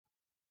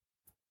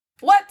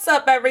What's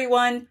up,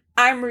 everyone?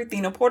 I'm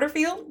Ruthina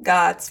Porterfield,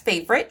 God's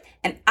favorite,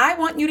 and I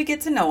want you to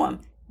get to know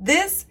him.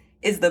 This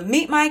is the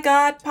Meet My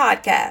God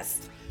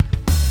podcast.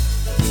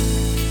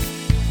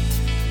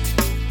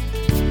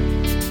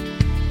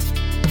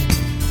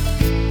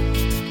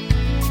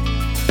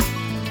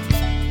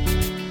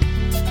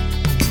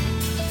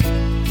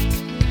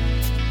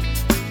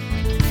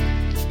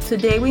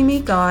 Today we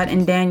meet God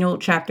in Daniel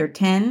chapter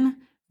 10,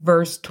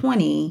 verse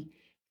 20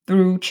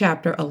 through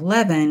chapter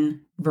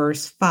 11,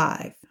 verse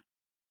 5.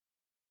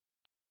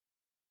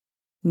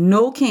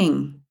 No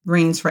king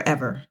reigns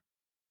forever,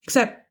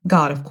 except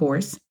God, of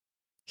course.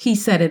 He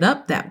set it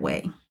up that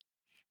way.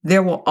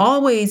 There will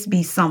always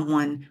be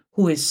someone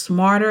who is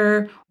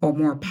smarter or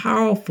more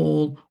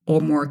powerful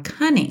or more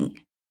cunning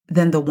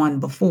than the one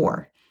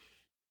before.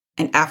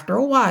 And after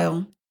a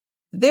while,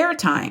 their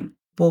time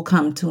will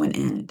come to an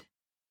end.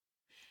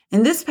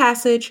 In this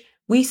passage,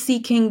 we see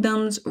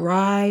kingdoms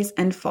rise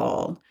and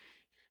fall.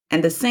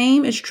 And the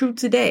same is true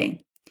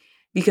today,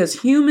 because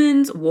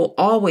humans will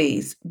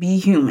always be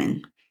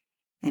human,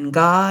 and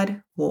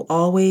God will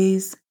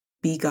always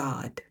be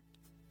God.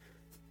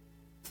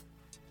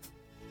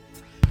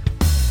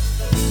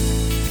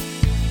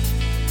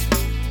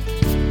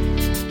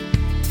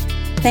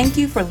 Thank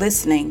you for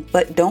listening,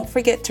 but don't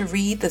forget to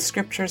read the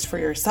scriptures for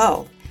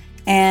yourself.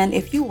 And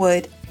if you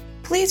would,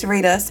 please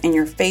rate us in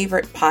your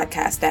favorite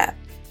podcast app.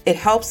 It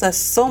helps us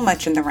so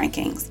much in the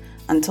rankings.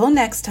 Until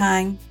next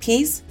time,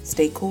 peace,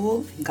 stay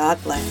cool, and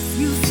God bless.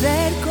 You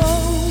said go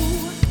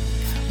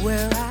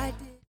where